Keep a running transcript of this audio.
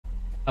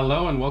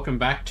Hello and welcome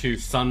back to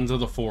Sons of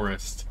the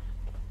Forest.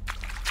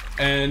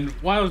 And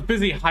while I was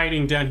busy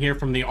hiding down here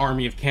from the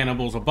army of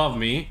cannibals above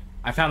me,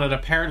 I found that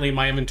apparently in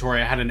my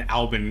inventory I had an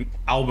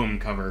album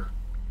cover.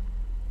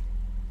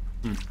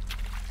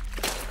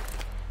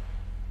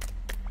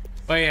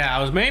 But yeah, I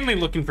was mainly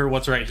looking for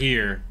what's right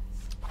here.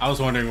 I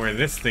was wondering where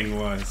this thing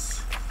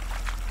was.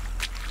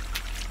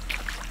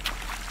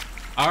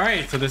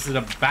 Alright, so this is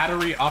a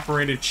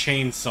battery-operated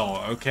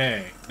chainsaw.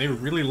 Okay, they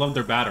really love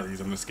their batteries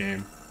in this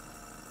game.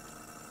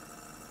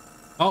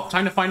 Oh,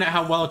 time to find out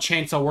how well a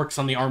chainsaw works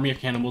on the army of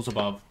cannibals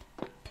above.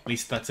 At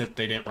least that's if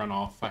they didn't run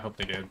off. I hope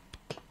they did.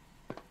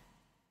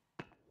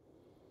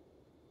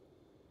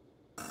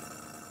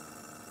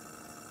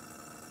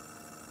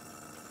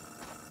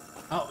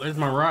 Oh, there's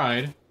my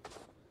ride.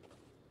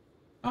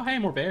 Oh, hey,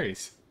 more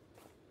berries.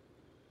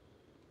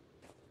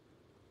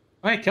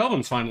 Oh, hey,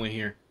 Kelvin's finally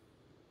here.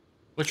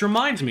 Which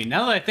reminds me,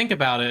 now that I think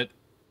about it,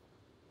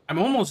 I'm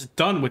almost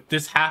done with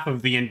this half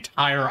of the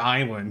entire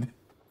island.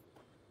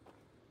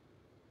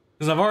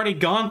 Because I've already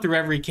gone through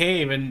every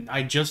cave, and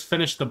I just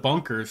finished the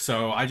bunker,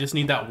 so I just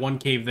need that one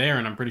cave there,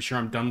 and I'm pretty sure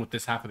I'm done with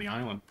this half of the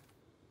island.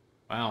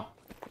 Wow.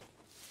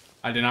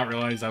 I did not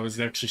realize I was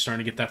actually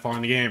starting to get that far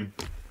in the game.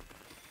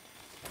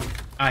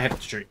 I hit the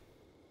tree.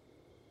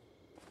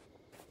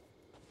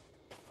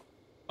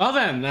 Well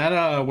then,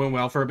 that went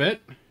well for a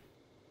bit.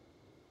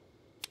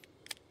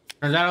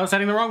 Turns out I was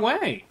heading the wrong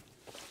way.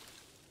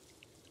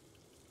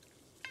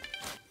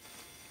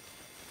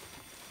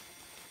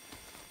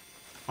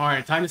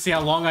 Alright, time to see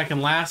how long I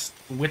can last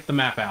with the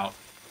map out.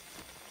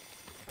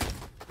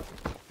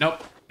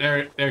 Nope.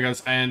 There it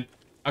goes. And,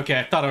 okay,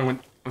 I thought I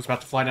was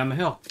about to fly down the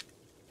hill.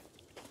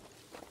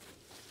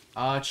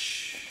 It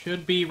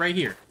should be right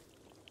here.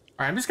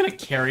 Alright, I'm just gonna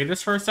carry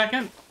this for a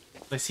second.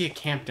 I see a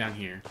camp down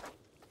here.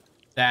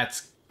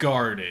 That's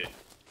guarded.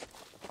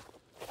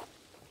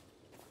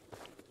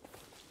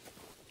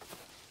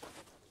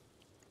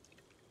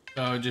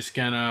 So, just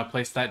gonna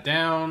place that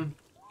down.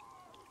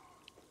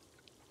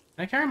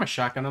 Can I carry my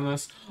shotgun on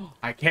this?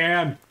 I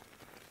can!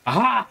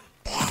 Aha!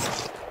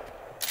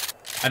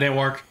 That didn't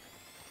work.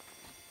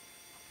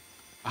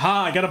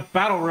 Aha! I got a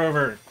battle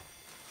rover!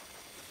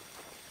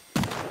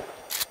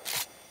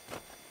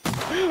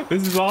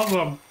 This is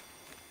awesome!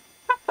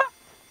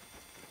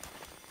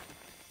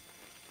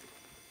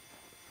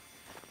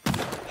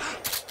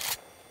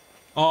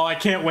 Oh, I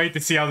can't wait to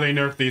see how they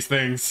nerf these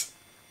things.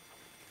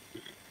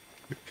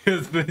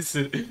 Because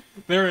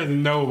there is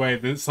no way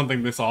that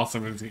something this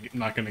awesome is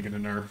not going to get a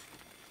nerf.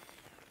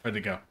 Where'd they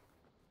go?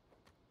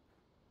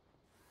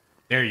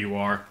 There you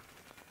are.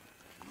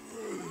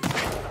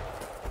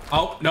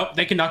 Oh, nope,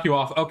 they can knock you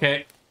off.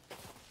 Okay.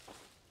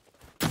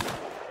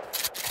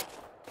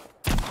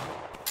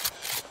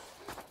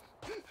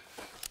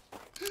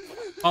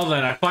 Oh,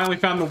 then, I finally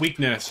found the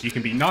weakness. You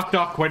can be knocked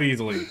off quite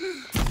easily.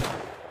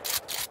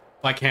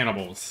 Like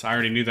cannibals. I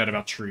already knew that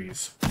about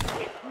trees.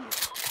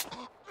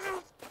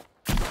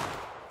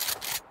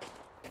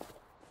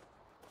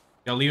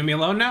 Y'all leaving me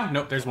alone now?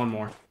 Nope, there's one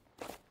more.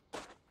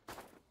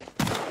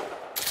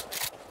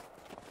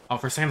 Oh,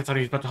 for a second I thought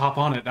he was about to hop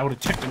on it. That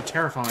would have been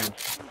terrifying.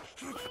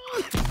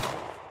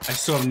 I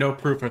still have no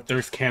proof that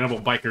there's cannibal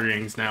biker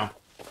gangs now.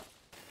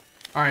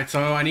 Alright,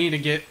 so I need to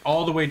get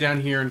all the way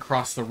down here and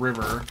cross the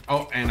river.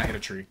 Oh, and I hit a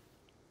tree.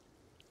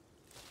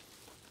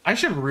 I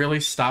should really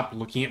stop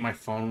looking at my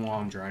phone while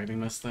I'm driving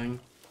this thing.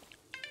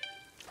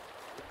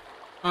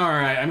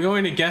 Alright, I'm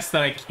going to guess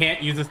that I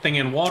can't use this thing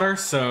in water,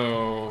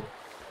 so...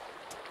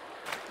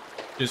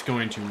 just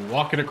going to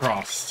walk it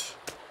across.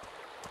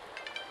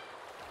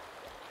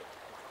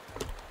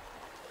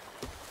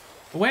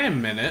 Wait a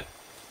minute.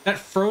 That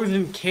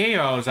frozen cave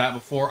I was at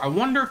before, I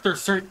wonder if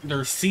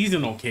there's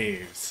seasonal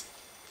caves.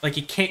 Like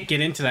you can't get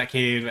into that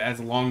cave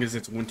as long as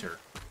it's winter.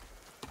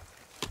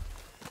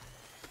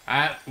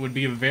 That would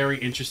be a very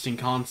interesting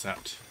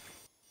concept.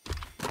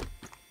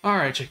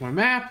 Alright, check my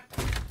map.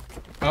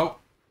 Oh.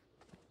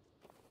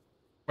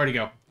 Where'd he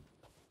go?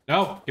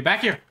 No, get back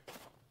here.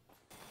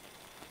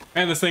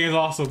 Man, this thing is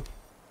awesome.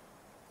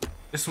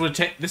 This would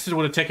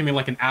have taken me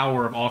like an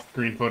hour of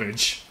off-screen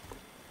footage.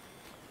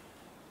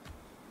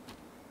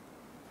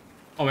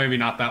 Oh, maybe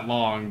not that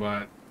long,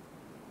 but...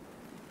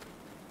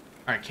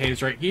 Alright,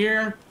 caves right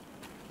here.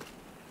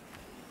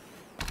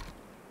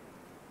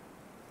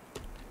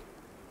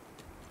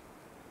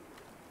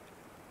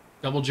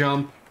 Double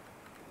jump.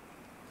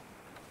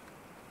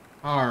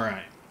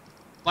 Alright.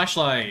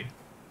 Flashlight.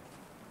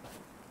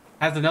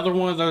 Has another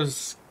one of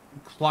those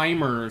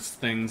climbers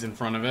things in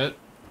front of it.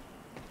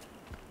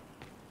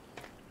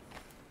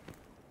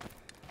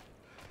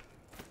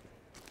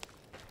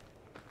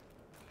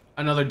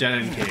 Another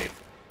dead-end cave.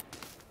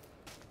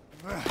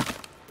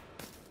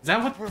 Is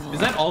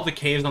that all the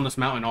caves on this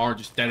mountain are,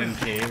 just dead-end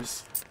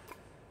caves?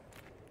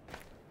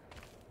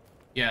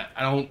 Yeah,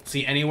 I don't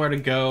see anywhere to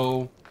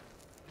go.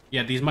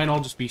 Yeah, these might all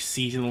just be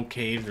seasonal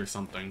caves or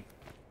something.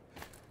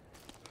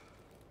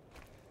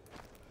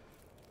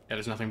 Yeah,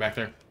 there's nothing back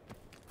there.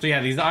 So yeah,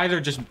 these are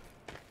either just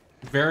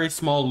very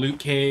small loot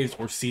caves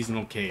or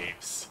seasonal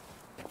caves.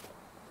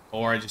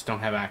 Or I just don't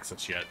have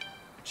access yet,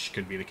 which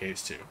could be the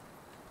case too.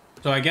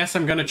 So I guess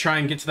I'm gonna try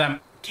and get to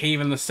that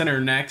cave in the center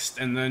next,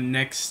 and then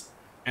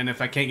and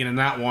if I can't get in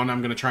that one,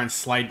 I'm gonna try and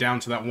slide down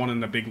to that one in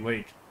the big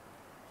lake.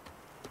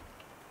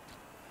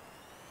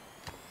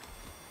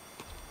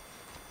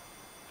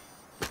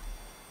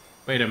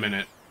 Wait a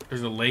minute.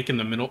 There's a lake in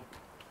the middle.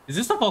 Is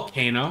this a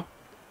volcano?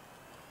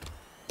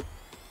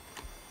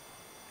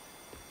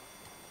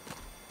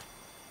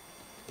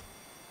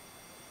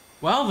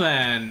 Well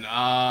then,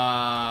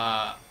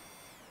 a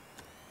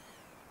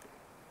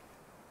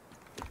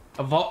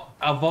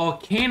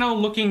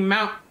volcano-looking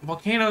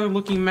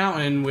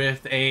mountain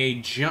with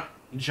a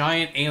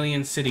giant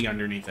alien city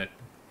underneath it.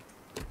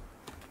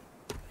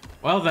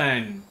 Well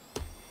then,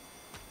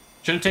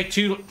 shouldn't take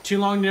too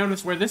long to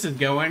notice where this is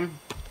going.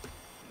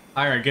 The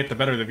higher I get, the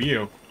better the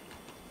view.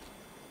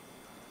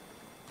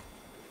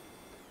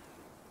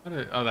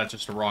 Oh, that's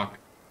just a rock.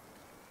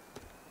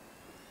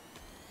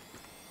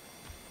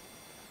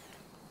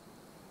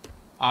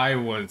 I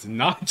was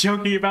not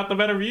joking about the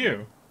better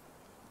view.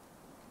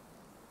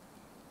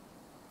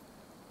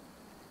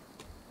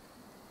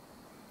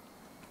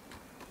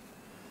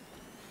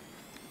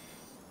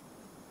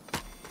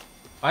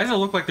 Why does it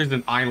look like there's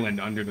an island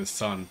under the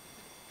sun?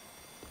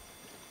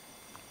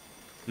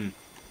 Is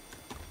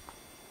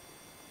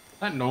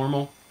that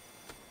normal?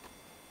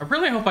 I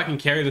really hope I can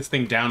carry this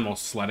thing down while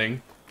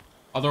sledding.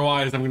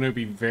 Otherwise, I'm going to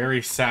be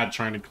very sad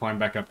trying to climb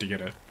back up to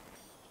get it.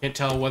 Can't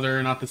tell whether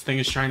or not this thing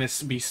is trying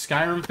to be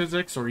Skyrim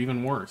physics or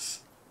even worse.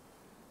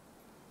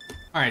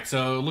 Alright,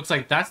 so it looks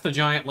like that's the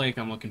giant lake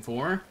I'm looking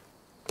for.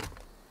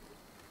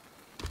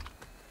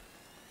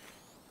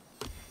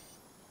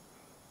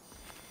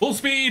 Full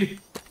speed!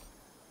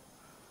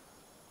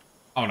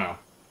 Oh no.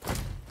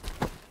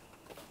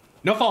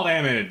 No fall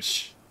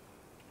damage!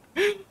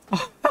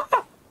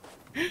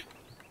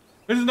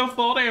 There's no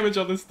fall damage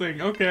on this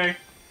thing, okay.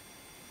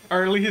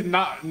 Or at least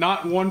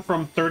not one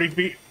from 30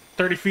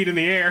 feet in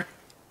the air.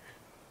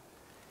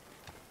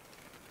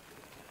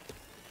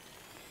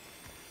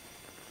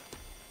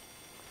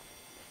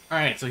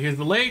 Alright, so here's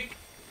the lake.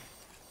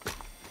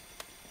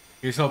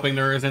 Here's hoping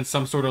there isn't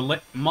some sort of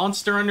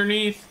monster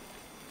underneath.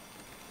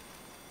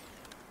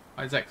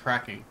 Why is that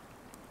cracking?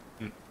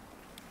 Is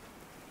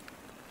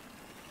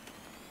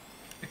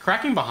it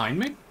cracking behind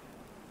me?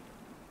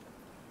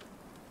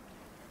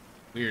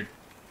 Weird.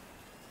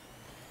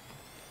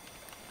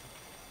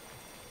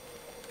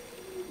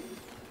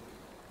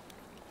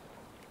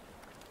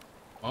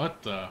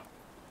 What the?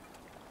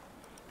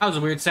 That was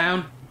a weird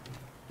sound.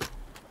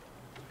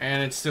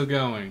 And it's still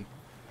going.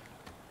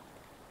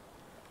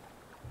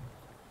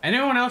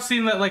 Anyone else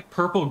seen that, like,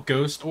 purple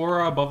ghost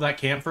aura above that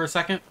camp for a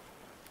second?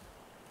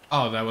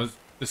 Oh, that was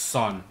the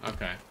sun.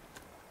 Okay.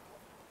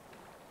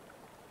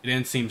 It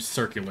didn't seem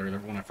circular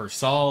when I first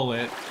saw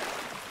it.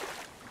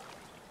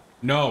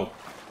 No.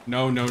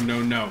 No, no,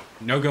 no, no.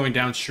 No going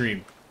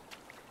downstream.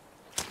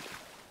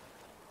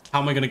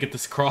 How am I gonna get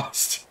this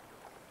crossed?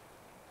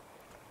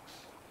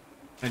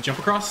 Can I jump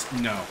across?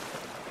 No.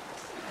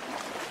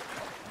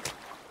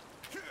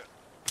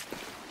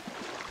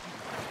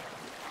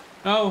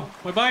 No,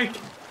 my bike!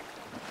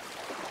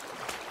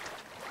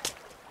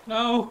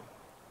 No!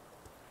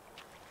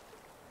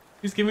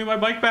 Please give me my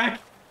bike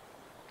back!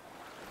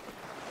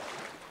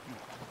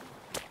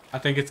 I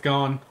think it's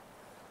gone.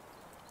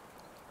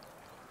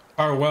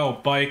 Farewell,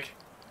 bike.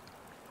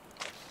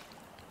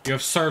 You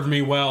have served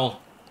me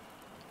well.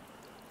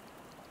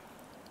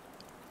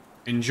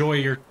 Enjoy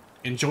your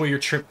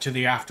trip to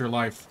the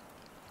afterlife.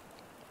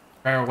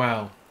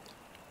 Farewell.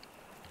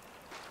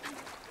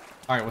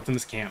 Alright, what's in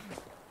this camp?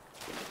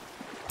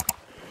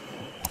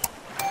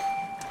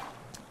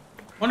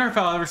 Wonder if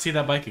I'll ever see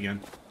that bike again.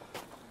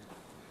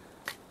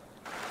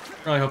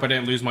 Really hope I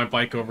didn't lose my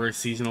bike over a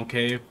seasonal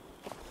cave.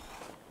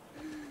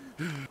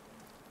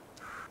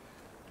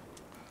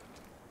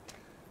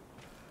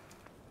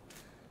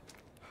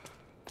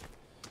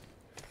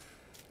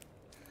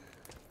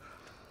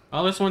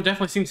 Well, this one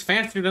definitely seems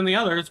fancier than the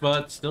others,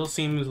 but still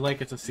seems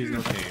like it's a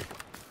seasonal cave.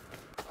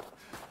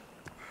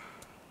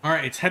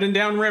 Alright, it's heading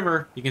down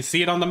river. You can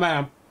see it on the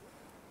map.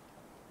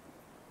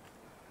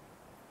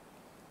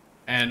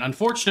 And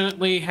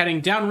unfortunately,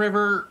 heading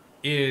downriver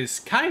is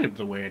kind of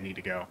the way I need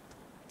to go.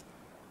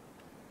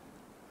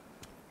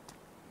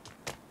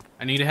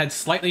 I need to head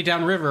slightly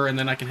downriver, and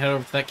then I can head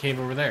over to that cave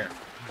over there.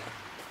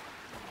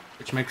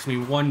 Which makes me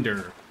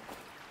wonder.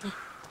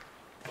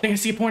 I think I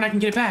see a point I can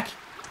get it back.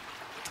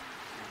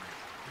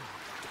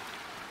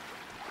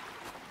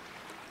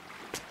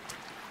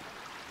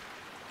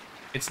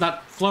 It's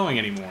not flowing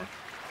anymore.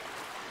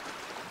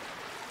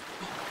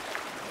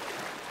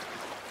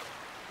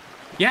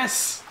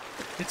 Yes!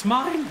 It's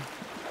mine!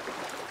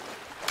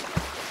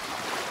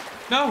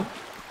 No!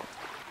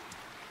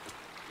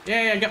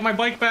 Yay, I got my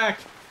bike back!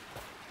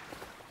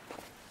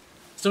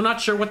 Still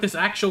not sure what this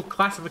actual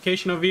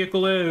classification of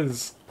vehicle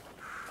is.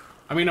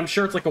 I mean, I'm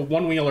sure it's like a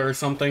one-wheeler or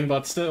something,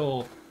 but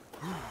still.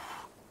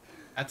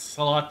 That's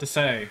a lot to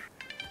say.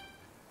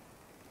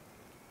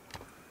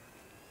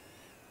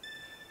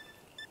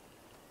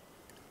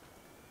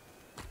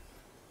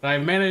 But I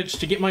managed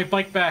to get my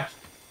bike back.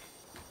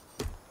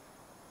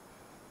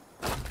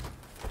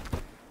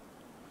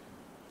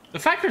 The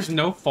fact there's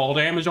no fall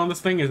damage on this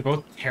thing is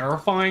both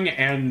terrifying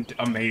and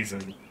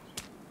amazing.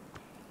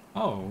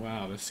 Oh,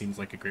 wow, this seems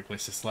like a great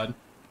place to sled.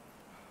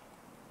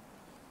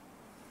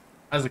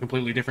 That was a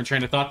completely different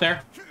train of thought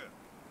there.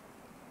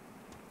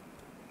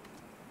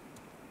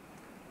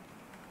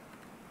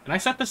 Can I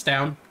set this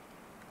down?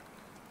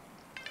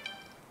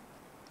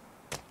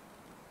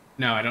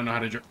 No, I don't know how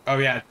to... Oh,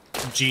 yeah,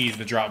 G is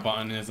the drop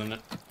button, isn't it?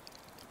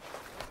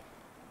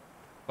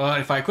 Well,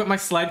 if I equip my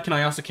sled, can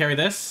I also carry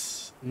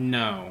this?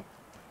 No.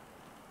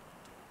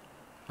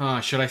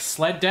 Should I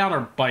sled down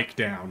or bike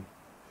down?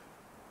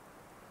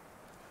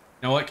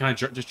 You know what? Can I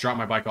just drop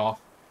my bike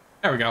off?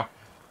 There we go.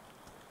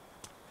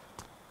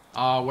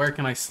 Where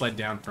can I sled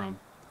down from? You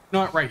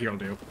know what? Right here will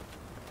do.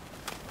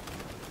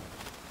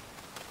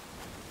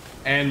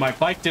 And my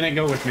bike didn't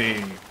go with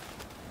me.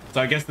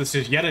 So I guess this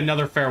is yet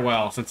another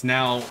farewell, since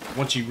now,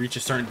 once you reach a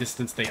certain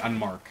distance, they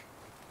unmark.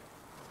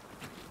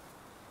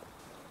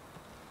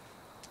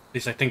 At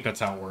least I think that's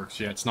how it works.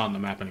 Yeah, it's not on the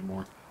map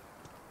anymore.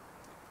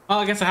 Well,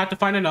 I guess I have to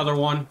find another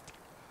one.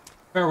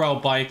 Farewell,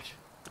 bike.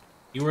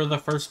 You were the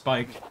first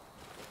bike.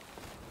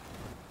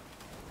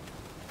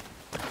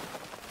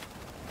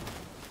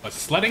 But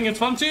sledding is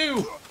fun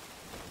too!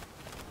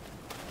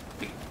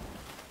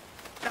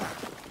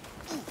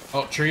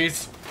 Oh,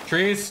 trees.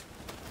 Trees.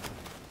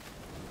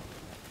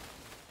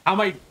 How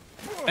am I...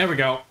 There we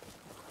go.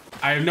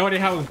 I have no idea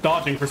how I was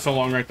dodging for so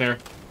long right there.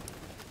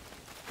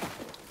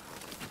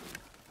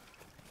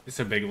 It's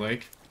a big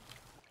lake.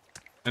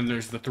 And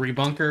there's the 3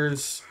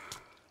 bunkers.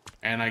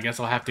 And I guess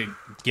I'll have to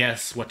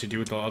guess what to do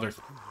with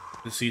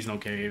the seasonal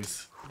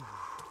caves.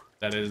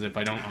 That is, if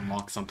I don't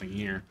unlock something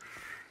here.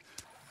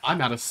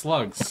 I'm out of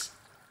slugs.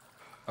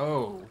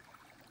 Oh.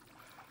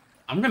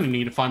 I'm gonna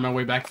need to find my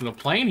way back to the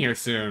plane here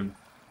soon.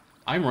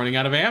 I'm running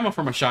out of ammo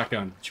for my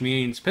shotgun, which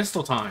means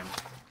pistol time.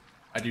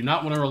 I do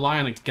not want to rely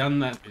on a gun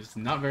that is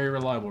not very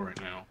reliable right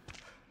now.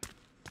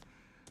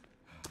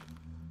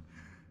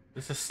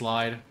 Is this a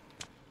slide?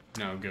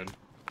 No, good.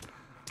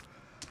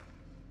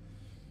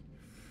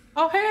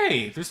 Oh,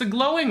 hey! There's a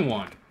glowing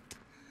one!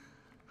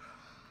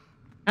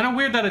 Kinda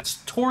weird that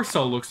its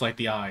torso looks like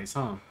the eyes,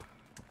 huh?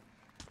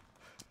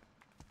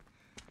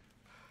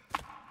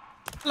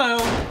 Hello!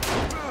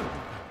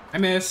 I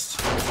missed.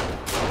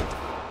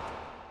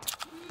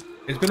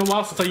 It's been a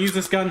while since I used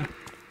this gun.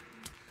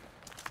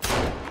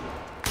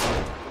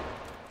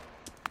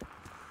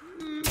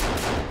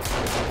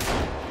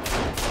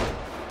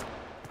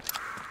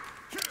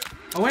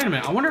 Oh, wait a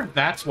minute. I wonder if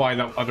that's why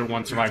the other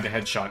one survived a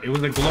headshot. It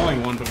was a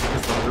glowing one, but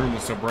because the room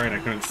was so bright, I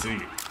couldn't see.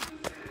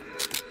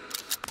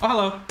 Oh,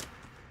 hello.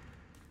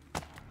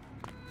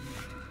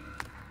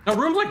 Now,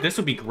 rooms like this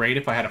would be great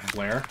if I had a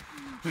flare.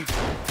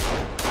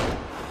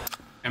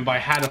 And by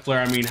had a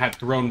flare, I mean had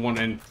thrown one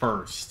in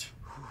first.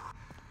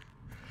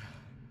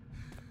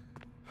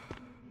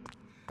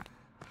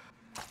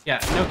 Yeah,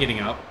 no getting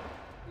up.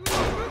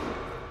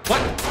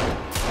 What?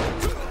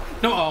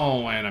 No,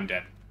 oh, and I'm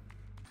dead.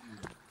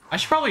 I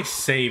should probably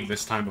save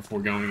this time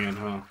before going in,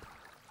 huh?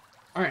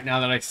 Alright, now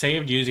that I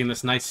saved using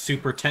this nice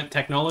super tent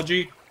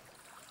technology.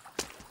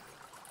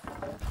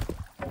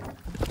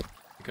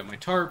 Pick up my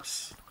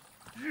tarps.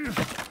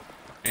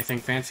 Anything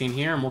fancy in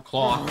here? More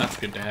cloth, that's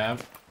good to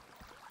have.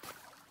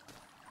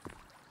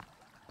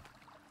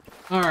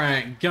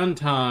 Alright, gun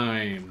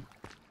time.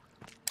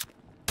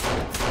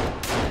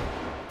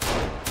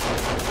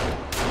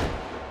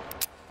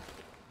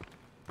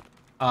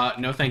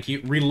 No thank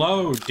you.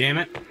 Reload, damn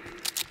it.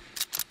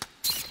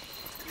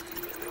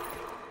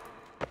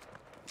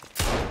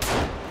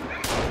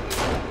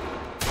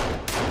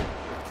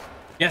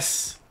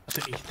 Yes! I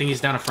think he's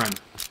down a friend.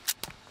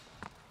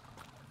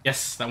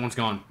 Yes, that one's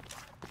gone.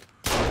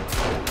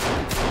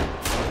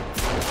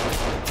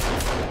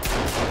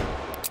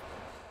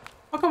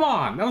 Oh, come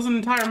on! That was an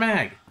entire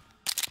mag.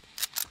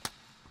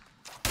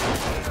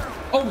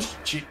 Oh,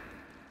 shit.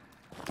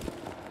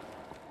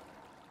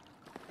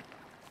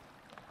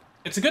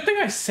 It's a good thing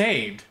I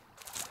saved.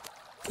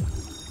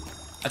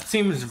 That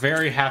seems a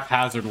very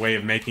haphazard way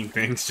of making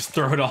things. Just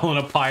throw it all in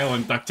a pile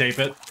and duct tape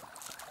it.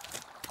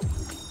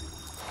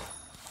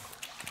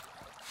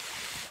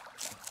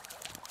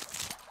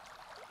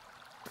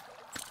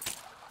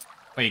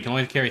 Wait, you can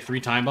only carry 3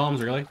 time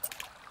bombs, really?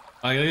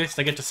 Well, at least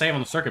I get to save on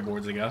the circuit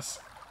boards, I guess.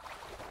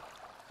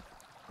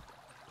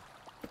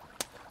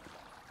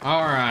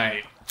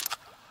 Alright.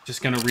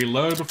 Just gonna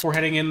reload before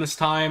heading in this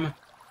time.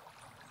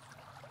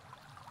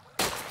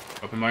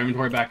 Open my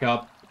inventory back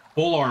up.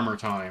 Full armor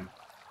time.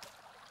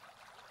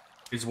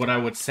 Is what I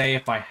would say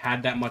if I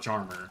had that much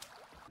armor.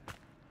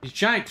 These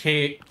giant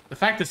cave... The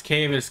fact this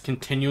cave is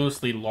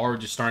continuously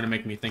large is starting to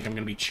make me think I'm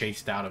gonna be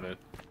chased out of it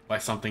by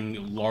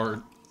something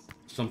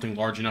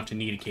large enough to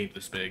need a cave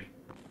this big.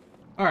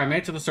 Alright, made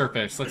it to the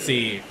surface. Let's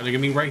see. Are they gonna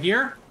be right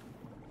here?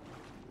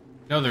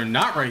 No, they're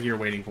not right here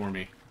waiting for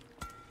me.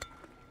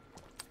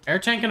 Air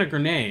tank and a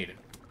grenade.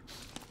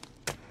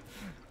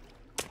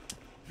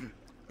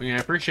 I mean, I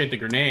appreciate the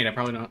grenade. I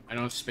don't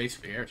have space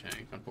for the air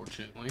tank,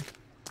 unfortunately.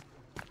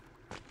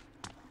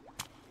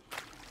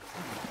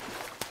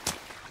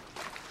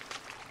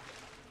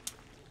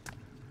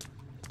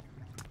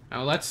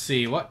 Now let's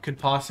see, what could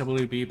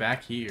possibly be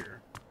back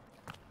here?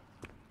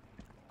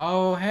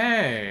 Oh,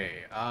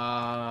 hey,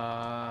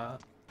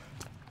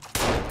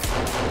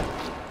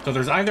 so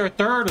there's either a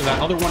third or that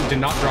other one did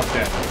not drop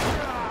dead.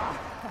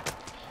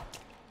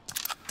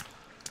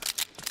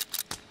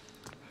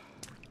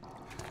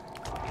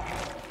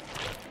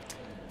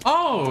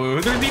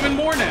 Oh, there's even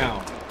more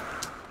now.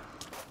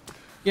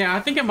 Yeah, I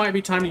think it might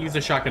be time to use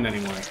the shotgun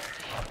anyway.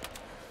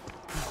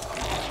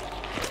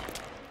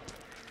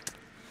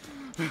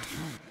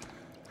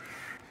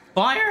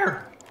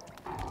 Fire!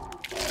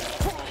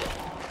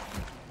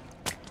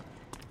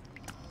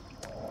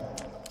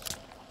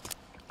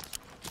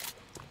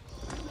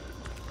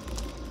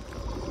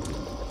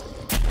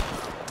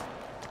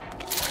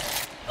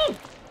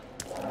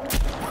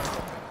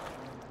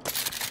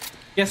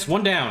 Yes,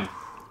 one down.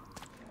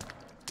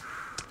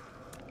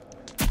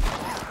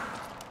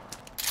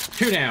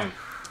 Two down.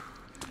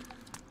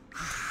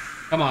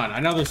 Come on, I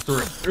know there's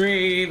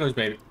three. Those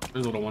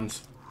little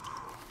ones.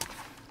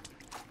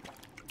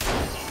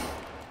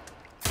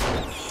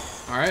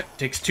 Alright,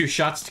 takes 2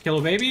 shots to kill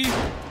a baby.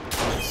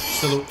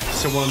 So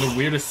one of the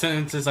weirdest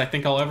sentences I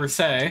think I'll ever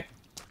say.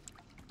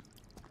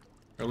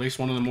 Or at least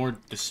one of the more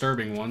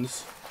disturbing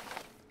ones.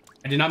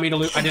 I did not mean to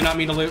loot. I did not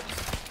mean to loot.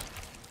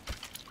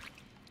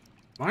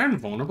 Am I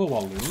invulnerable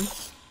while looting?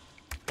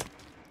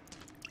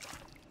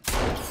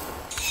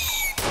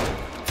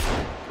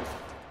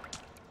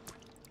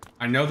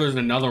 I know there's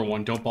another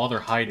one. Don't bother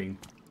hiding.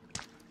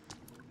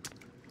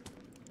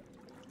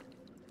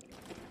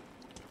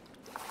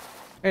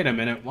 Wait a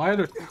minute. Why are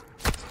there...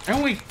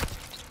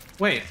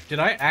 Wait, did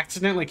I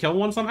accidentally kill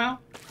one somehow?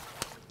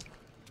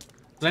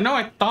 Because I know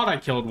I thought I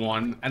killed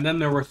one, and then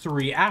there were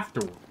 3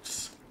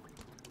 afterwards.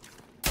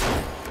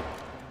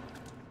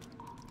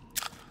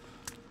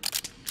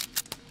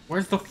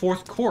 Where's the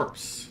 4th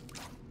corpse?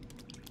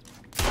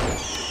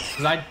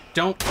 Because I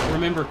don't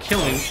remember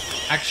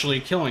actually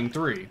killing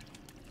 3.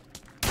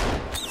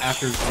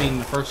 After seeing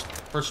the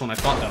first one, I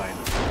thought that I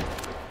did.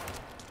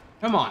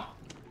 Come on.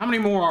 How many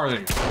more are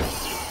there?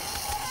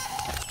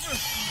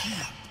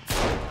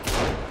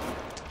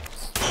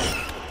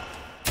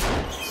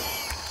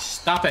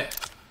 Stop it.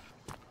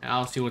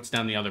 I'll see what's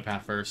down the other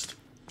path first.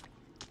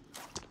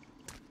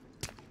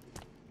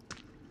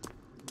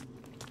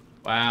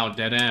 Wow,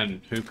 dead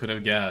end. Who could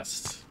have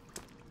guessed?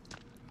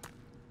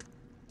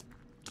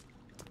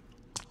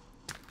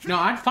 No,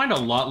 I'd find a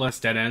lot less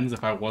dead ends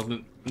if I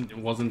wasn't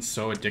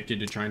so addicted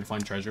to trying to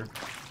find treasure.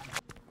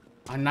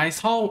 A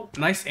nice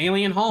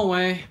alien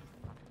hallway.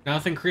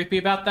 Nothing creepy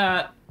about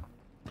that.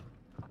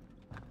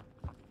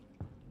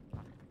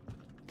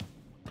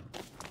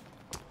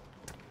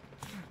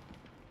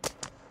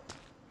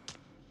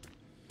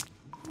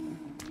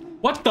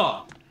 What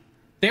the?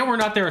 They were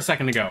not there a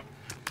second ago.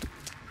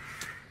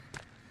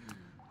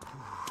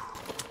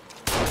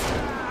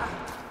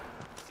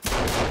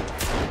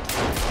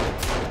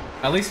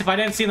 At least if I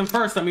didn't see them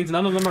first, that means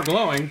none of them are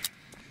glowing.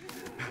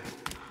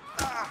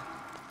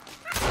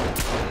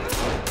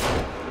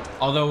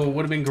 Although it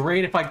would have been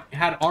great if I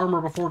had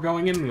armor before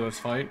going into this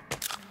fight.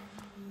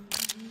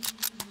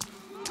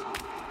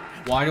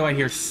 Why do I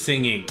hear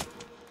singing?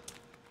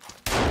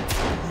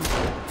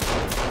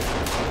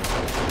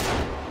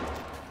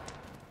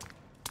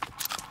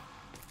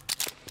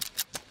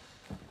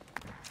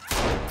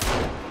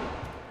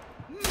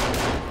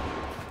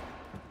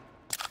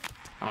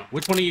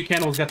 Which one of you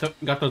candles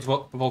got those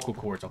vocal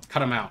cords? I'll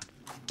cut them out.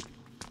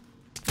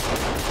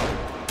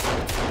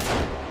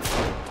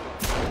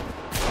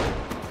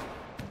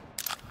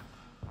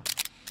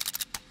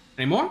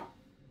 Any more?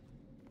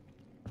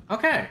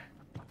 Okay.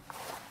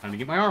 Time to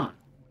get my armor.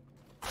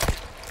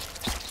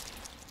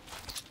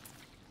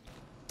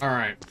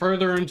 Alright,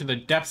 further into the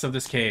depths of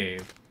this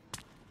cave.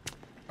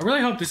 I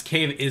really hope this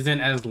cave isn't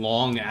as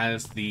long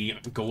as the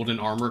golden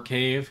armor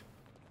cave,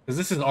 because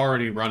this is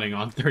already running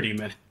on 30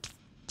 minutes.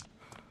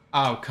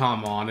 Oh,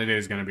 come on. It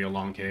is going to be a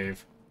long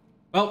cave.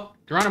 Well,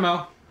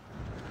 Geronimo.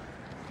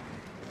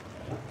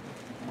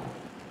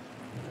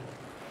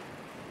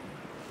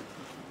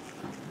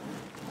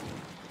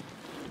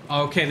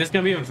 Okay, this is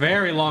going to be a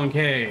very long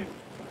cave.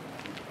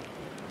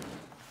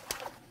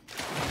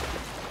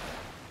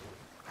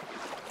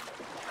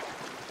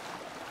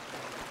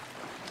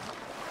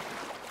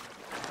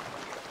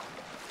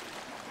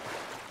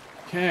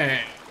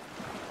 Okay.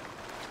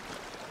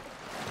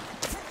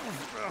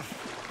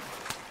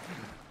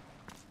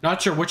 Not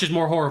sure which is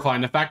more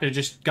horrifying, the fact that it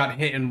just got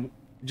hit and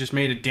just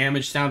made a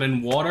damage sound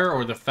in water,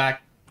 or the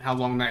fact how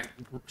long that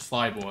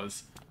slide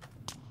was.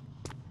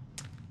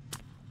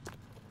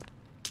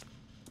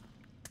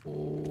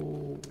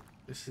 Oh,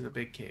 this is a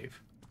big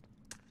cave.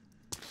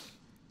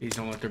 Please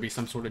don't let there be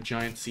some sort of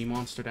giant sea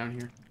monster down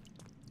here.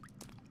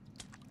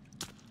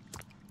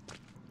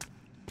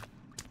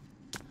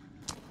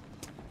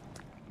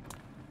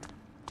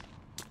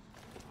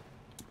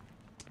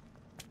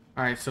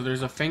 Alright, so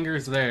there's a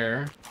fingers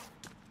there.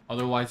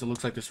 Otherwise, it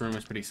looks like this room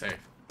is pretty safe.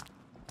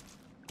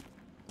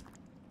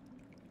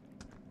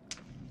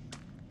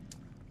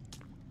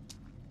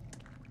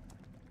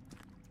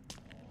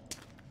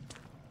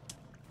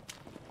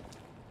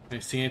 Can I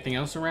see anything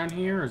else around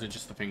here, or is it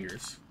just the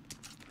fingers?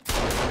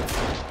 Come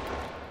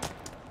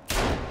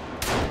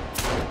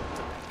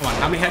on,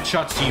 how many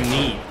headshots do you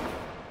need?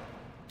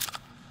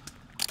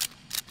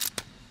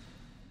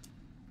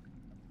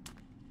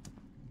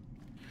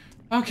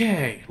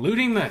 Okay,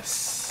 looting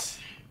this.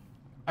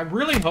 I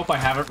really hope I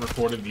haven't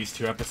recorded these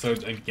 2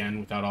 episodes again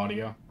without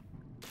audio.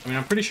 I mean,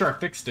 I'm pretty sure I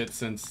fixed it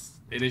since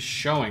it is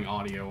showing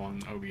audio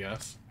on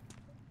OBS.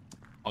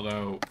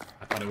 Although,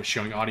 I thought it was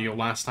showing audio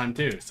last time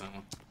too, so...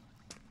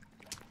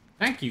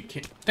 Thank you,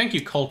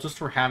 cultist,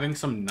 for having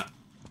some nut.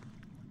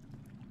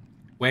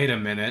 Wait a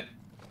minute.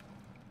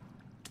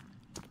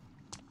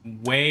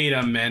 Wait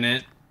a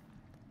minute.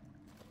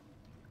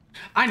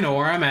 I know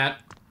where I'm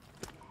at.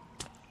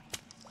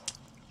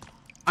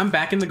 I'm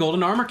back in the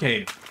golden armor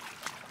cave.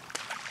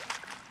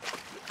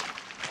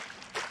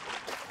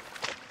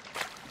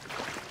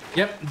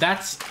 Yep,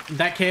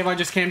 that cave I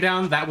just came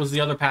down. That was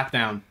the other path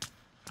down.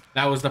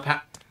 That was the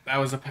path.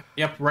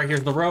 Yep, right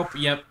here's the rope.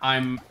 Yep,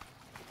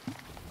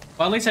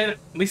 well, at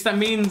least that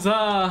means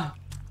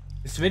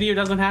this video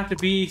doesn't have to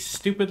be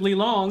stupidly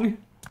long.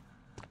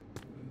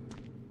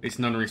 At least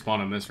none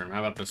respawn in this room. How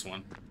about this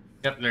one?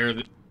 Yep, they're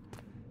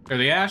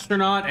the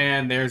astronaut,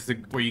 and there's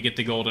where you get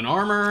the golden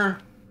armor.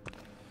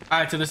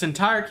 Alright, so this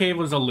entire cave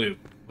was a loop,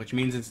 which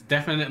means it's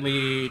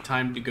definitely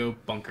time to go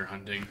bunker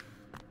hunting.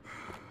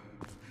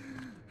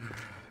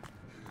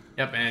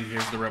 Yep, and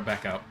here's the rope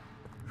back out.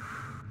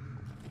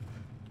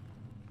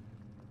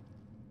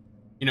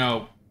 You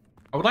know,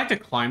 I would like to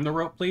climb the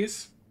rope,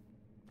 please.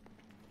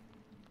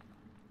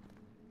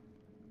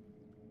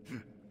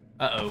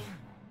 Uh-oh.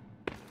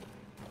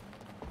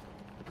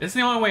 This is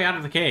the only way out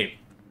of the cave.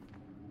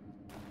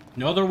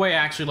 No other way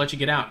actually lets you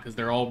get out, because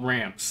they're all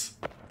ramps.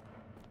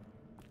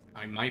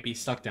 I might be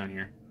stuck down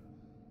here.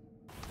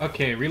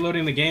 Okay,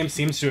 reloading the game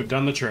seems to have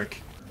done the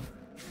trick.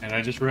 And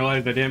I just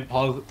realized I didn't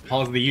pause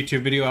the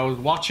YouTube video I was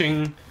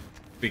watching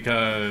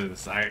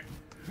because I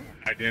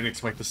didn't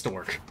expect this to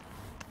work.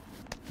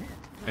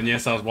 And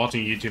yes, I was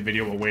watching a YouTube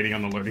video while waiting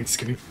on the loading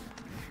screen.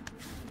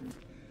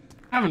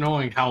 I'm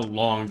knowing how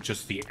long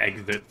just the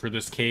exit for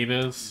this cave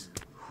is.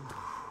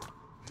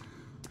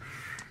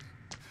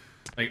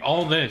 Like,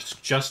 all this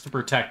just to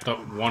protect the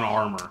one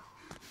armor.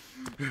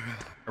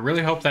 I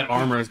really hope that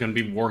armor is going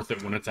to be worth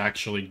it when it's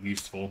actually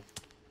useful.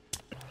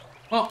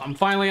 Well, I'm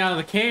finally out of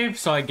the cave,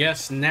 so I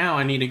guess now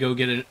I need to go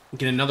get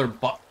another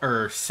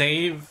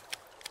save.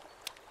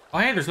 Oh,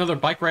 hey, there's another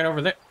bike right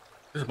over there.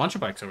 There's a bunch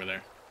of bikes over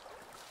there.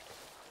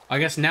 I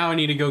guess now I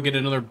need to go get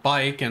another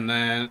bike and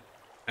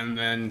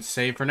then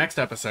save for next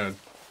episode.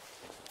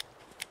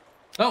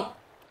 Oh,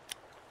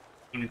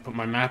 let me put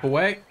my map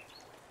away.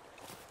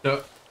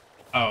 So,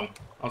 oh,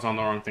 I was on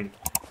the wrong thing.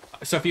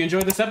 So if you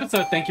enjoyed this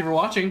episode, thank you for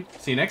watching.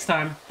 See you next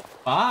time.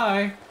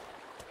 Bye.